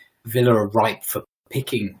like Villa are ripe for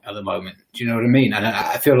picking at the moment. Do you know what I mean? And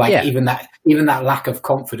I feel like even that lack of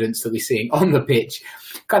confidence that we're seeing on the pitch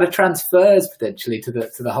kind of transfers potentially to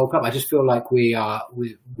the whole club. I just feel like we're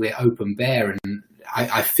open bare, and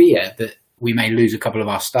I fear that we may lose a couple of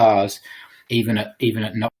our stars even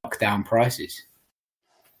at knockdown prices.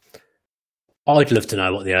 I'd love to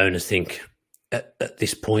know what the owners think at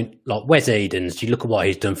this point. Like Wes Edens, you look at what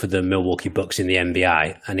he's done for the Milwaukee Bucks in the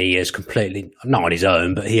NBA, and he has completely, not on his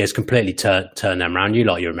own, but he has completely turned them around. You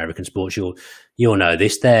like your American sports, you'll know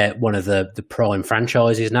this. They're one of the prime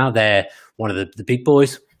franchises now. They're one of the big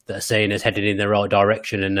boys that are seen as heading in the right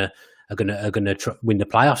direction and are going to win the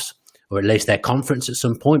playoffs, or at least their conference at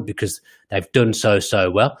some point, because they've done so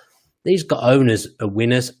well. These owners are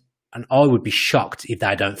winners. And I would be shocked if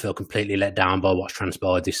they don't feel completely let down by what's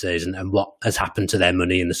transpired this season and what has happened to their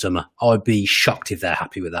money in the summer. I'd be shocked if they're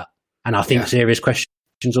happy with that. And I think serious questions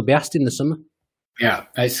will be asked in the summer. Yeah,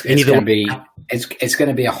 it's going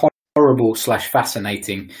to be a horrible /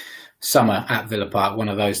 fascinating summer at Villa Park. One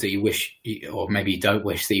of those that you wish, or maybe you don't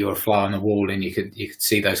wish, that you were a fly on the wall and you could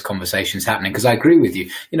see those conversations happening. Because I agree with you.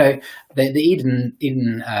 You know, the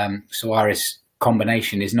Eden Suarez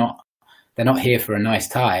combination is not. They're not here for a nice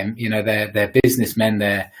time. You know, they're businessmen.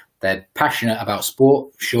 They're passionate about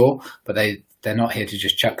sport, sure, but they're not here to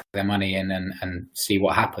just chuck their money in and see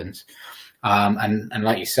what happens. And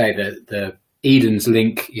like you say, the Eden's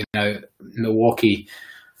link, you know, Milwaukee.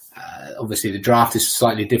 Obviously, the draft is a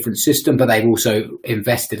slightly different system, but they've also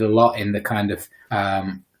invested a lot in the kind of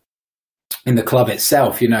in the club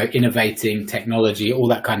itself. You know, innovating technology, all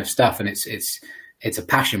that kind of stuff, and it's a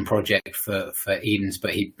passion project for Eden's,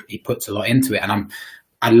 but he puts a lot into it, and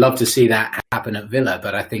I'd love to see that happen at Villa,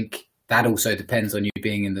 but I think that also depends on you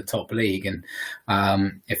being in the top league, and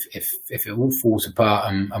if it all falls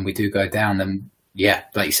apart and we do go down, then yeah,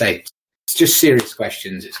 like you say, it's just serious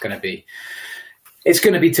questions. It's going to be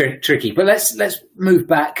tricky. But let's move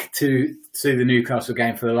back to the Newcastle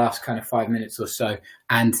game for the last kind of 5 minutes or so.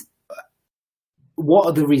 And what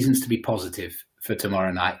are the reasons to be positive for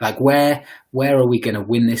tomorrow night? Like where are we going to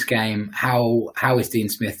win this game? How is Dean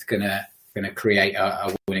Smith going to create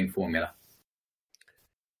a winning formula?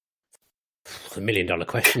 It's $1 million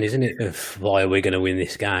question, isn't it? Of why are we going to win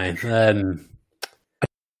this game? I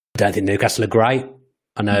don't think Newcastle are great.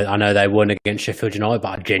 I know they won against Sheffield United,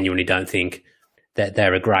 but I genuinely don't think that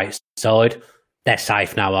they're a great side. They're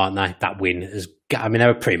safe now, aren't they? That win is, I mean, they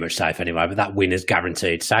were pretty much safe anyway, but that win is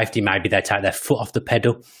guaranteed safety. Maybe they take their foot off the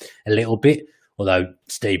pedal a little bit, although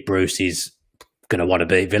Steve Bruce is going to want to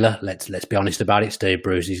beat Villa. Let's be honest about it. Steve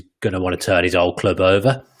Bruce is going to want to turn his old club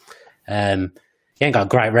over. He ain't got a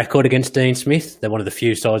great record against Dean Smith. They're one of the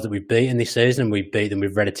few sides that we've beaten this season, and we beat them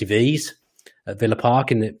with relative ease at Villa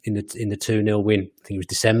Park in the 2-0 win. I think it was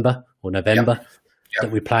December or November. Yep.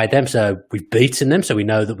 That we played them, so we've beaten them, so we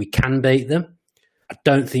know that we can beat them. I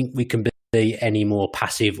don't think we can be any more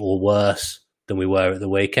passive or worse than we were at the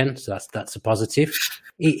weekend, so that's a positive.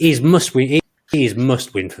 It is must win. It is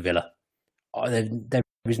must win for Villa. There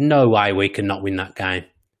is no way we can not win that game.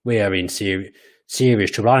 We are in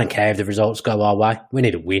serious trouble. I don't care if the results go our way. We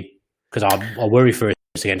need a win, because I worry for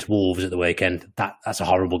us against Wolves at the weekend. That's a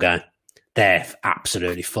horrible game. They're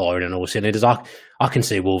absolutely firing on all cylinders. I can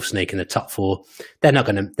see Wolves sneaking the top four. They're not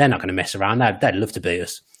going to mess around. They'd love to beat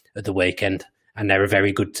us at the weekend, and they're a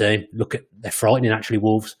very good team. They're frightening actually,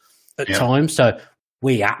 Wolves at times. So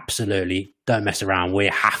we absolutely don't mess around. We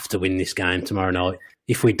have to win this game tomorrow night.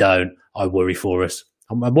 If we don't, I worry for us.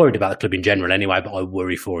 I'm worried about the club in general anyway, but I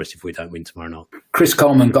worry for us if we don't win tomorrow night. Chris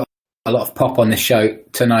Coleman got a lot of pop on this show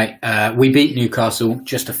tonight. We beat Newcastle.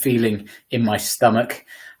 Just a feeling in my stomach.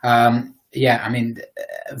 Yeah, I mean,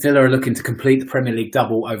 Villa are looking to complete the Premier League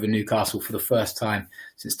double over Newcastle for the first time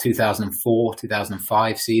since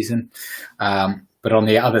 2004-2005 season. But on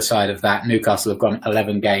the other side of that, Newcastle have gone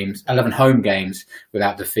 11 home games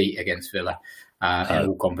without defeat against Villa in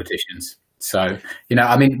all competitions. So, you know,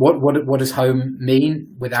 I mean, what does home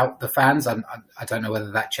mean without the fans? I don't know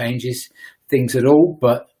whether that changes things at all,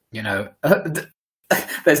 but, you know,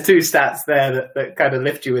 there's two stats there that kind of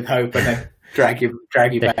lift you with hope and then drag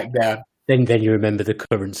you back down. Then you remember the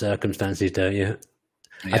current circumstances, don't you?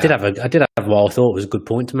 Yeah. I did have what I thought was a good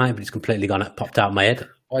point to make, but it's completely popped out of my head.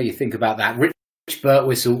 While you think about that, Rich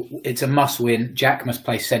Birtwistle, it's a must-win. Jack must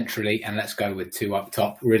play centrally, and let's go with two up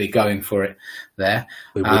top. Really going for it there.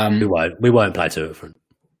 We won't play two up front.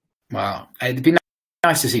 Well, it'd be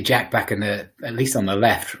nice to see Jack back at least on the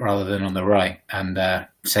left rather than on the right, and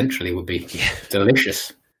centrally would be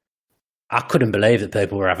delicious. I couldn't believe that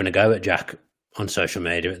people were having a go at Jack on social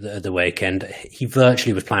media at the weekend. He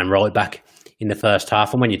virtually was playing right back in the first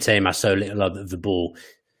half, and when your team has so little of the ball,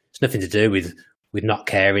 it's nothing to do with not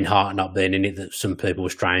caring, heart not being in it, that some people were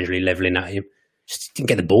strangely levelling at him. Just didn't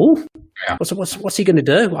get the ball. Yeah. What's he going to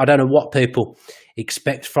do? I don't know what people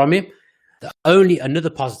expect from him. The only another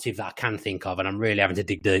positive that I can think of, and I'm really having to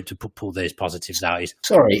dig deep to pull these positives out, is...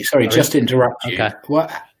 Sorry, just to interrupt you. Okay.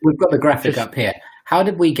 We've got the graphic up here. How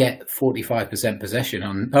did we get 45% possession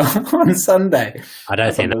on Sunday? I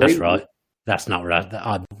don't think that's right. That's not right.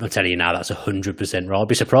 I'm telling you now, that's 100% right. I'd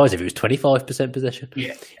be surprised if it was 25% possession.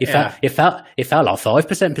 Yeah, it felt like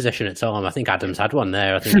 5% possession at time. I think Adams had one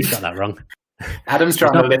there. I think he's got that wrong. Adam's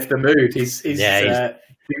trying to lift the mood. He's the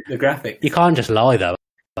graphic. You can't just lie though,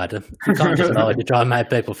 Adam. You can't just lie to try and make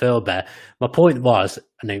people feel better. My point was,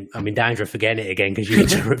 and I'm in danger of forgetting it again because you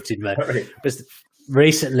interrupted me. Was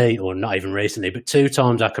recently, or not even recently, but 2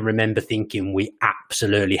 times I can remember thinking we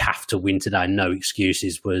absolutely have to win today. No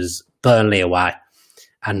excuses. Was Burnley away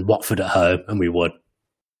and Watford at home, and we won.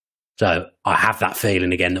 So I have that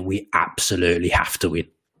feeling again that we absolutely have to win.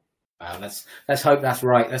 Let's hope that's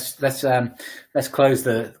right. Let's close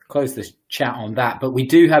the chat on that. But we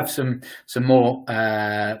do have some more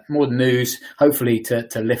news, hopefully to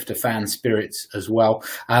lift the fan spirits as well.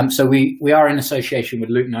 So we are in association with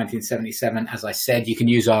Luke 1977. As I said, you can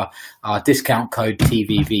use our discount code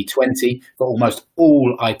TVV20 for almost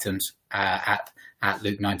all items at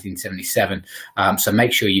Luke 1977. So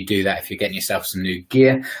make sure you do that if you're getting yourself some new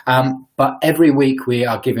gear. But every week we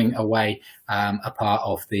are giving away a part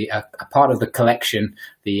of the collection,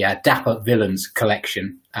 the Dapper Villains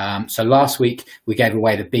collection. So last week we gave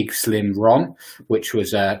away the Big Slim Ron, which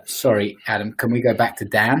was sorry, Adam, can we go back to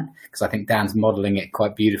Dan? Because I think Dan's modelling it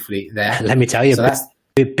quite beautifully there. Let me tell you, so that's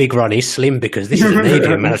Big Ron is slim because this is a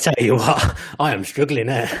medium, and I'll tell you what, I am struggling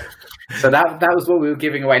there. So that was what we were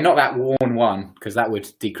giving away, not that worn one, because that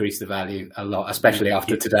would decrease the value a lot, especially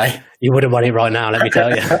after today. You wouldn't want it right now, let me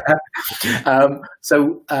tell you.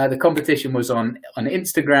 So the competition was on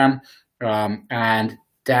Instagram, and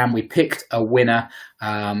Dan, we picked a winner.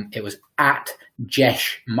 It was at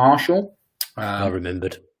Jesh Marshall. I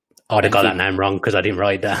remembered. I'd have got that name wrong because I didn't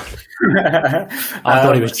write it down. I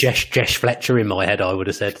thought it was Jesh Fletcher in my head, I would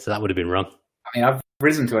have said, so that would have been wrong. I mean, I've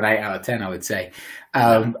risen to an 8 out of 10, I would say.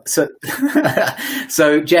 So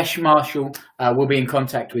Jesh Marshall will be in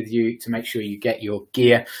contact with you to make sure you get your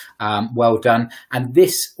gear. Well done. And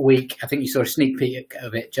this week, I think you saw a sneak peek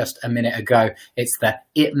of it just a minute ago. It's the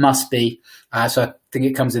It Must Be. So I think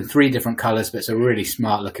it comes in 3 different colours, but it's a really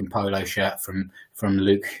smart looking polo shirt from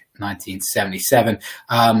Luke 1977.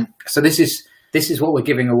 So this is what we're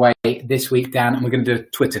giving away this week, Dan, and we're going to do a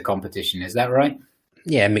Twitter competition. Is that right?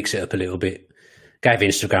 Yeah, mix it up a little bit. Gave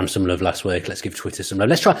Instagram some love last week. Let's give Twitter some love.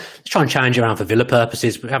 Let's try and change around for Villa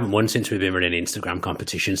purposes. We haven't won since we've been running an Instagram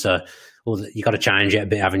competition, so you got to change it a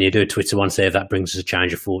bit, haven't you? Do a Twitter one, see if that brings us a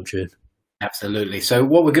change of fortune. Absolutely. So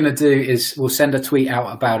what we're going to do is we'll send a tweet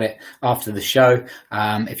out about it after the show.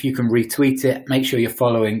 If you can retweet it, make sure you're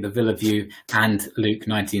following the Villa View and Luke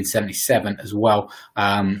 1977 as well.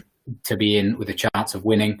 To be in with a chance of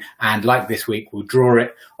winning. And like this week, we'll draw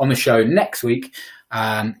it on the show next week.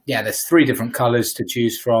 There's 3 different colours to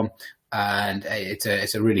choose from, and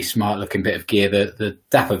it's a really smart looking bit of gear. The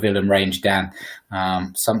Dapper Villain range, Dan,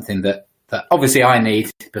 something that obviously I need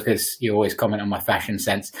because you always comment on my fashion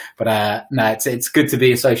sense. But no, it's good to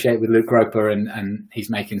be associated with Luke Roper, and he's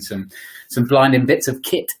making some blinding bits of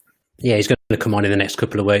kit. Yeah, he's going to come on in the next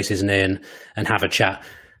couple of weeks, isn't he, and have a chat,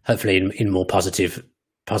 hopefully in more positive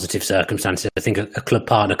circumstances. I think a club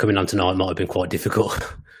partner coming on tonight might have been quite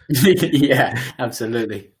difficult. Yeah,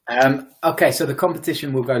 absolutely. Okay, so the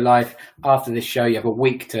competition will go live after this show. You have a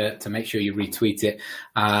week to make sure you retweet it.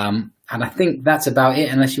 And I think that's about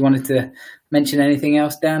it, unless you wanted to mention anything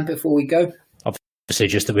else, Dan, before we go. Obviously,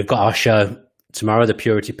 just that we've got our show tomorrow, the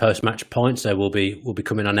Purity post-match point, so we'll be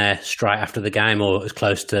coming on air straight after the game or as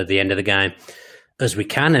close to the end of the game as we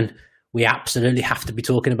can. And we absolutely have to be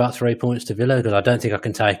talking about 3 points to Villa, because I don't think I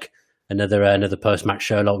can take another post-match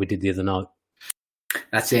show like we did the other night.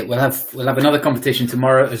 That's it. We'll have another competition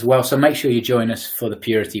tomorrow as well. So make sure you join us for the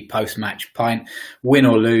Purity post-match pint. Win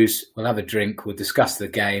or lose, we'll have a drink. We'll discuss the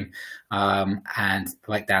game. And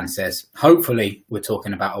like Dan says, hopefully we're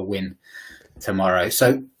talking about a win tomorrow.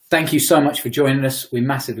 So thank you so much for joining us. We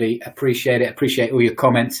massively appreciate it. Appreciate all your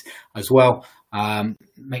comments as well.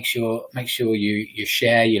 Make sure you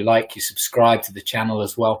share, you like, you subscribe to the channel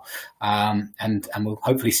as well. And we'll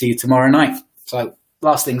hopefully see you tomorrow night. So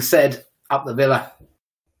last thing said, up the Villa.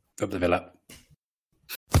 Up the Villa.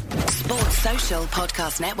 Sports Social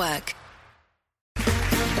Podcast Network.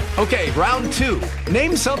 Okay, round 2.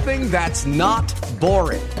 Name something that's not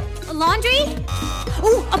boring. A laundry?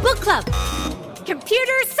 Ooh, a book club.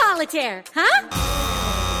 Computer solitaire, huh?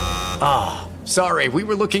 Ah, sorry, we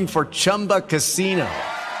were looking for Chumba Casino.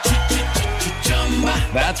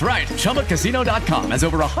 That's right. ChumbaCasino.com has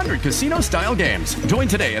over 100 casino-style games. Join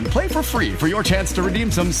today and play for free for your chance to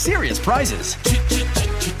redeem some serious prizes.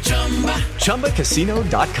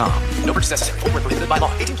 ChumbaCasino.com. No purchase necessary. Void where prohibited by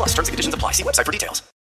law. 18+ terms and conditions apply. See website for details.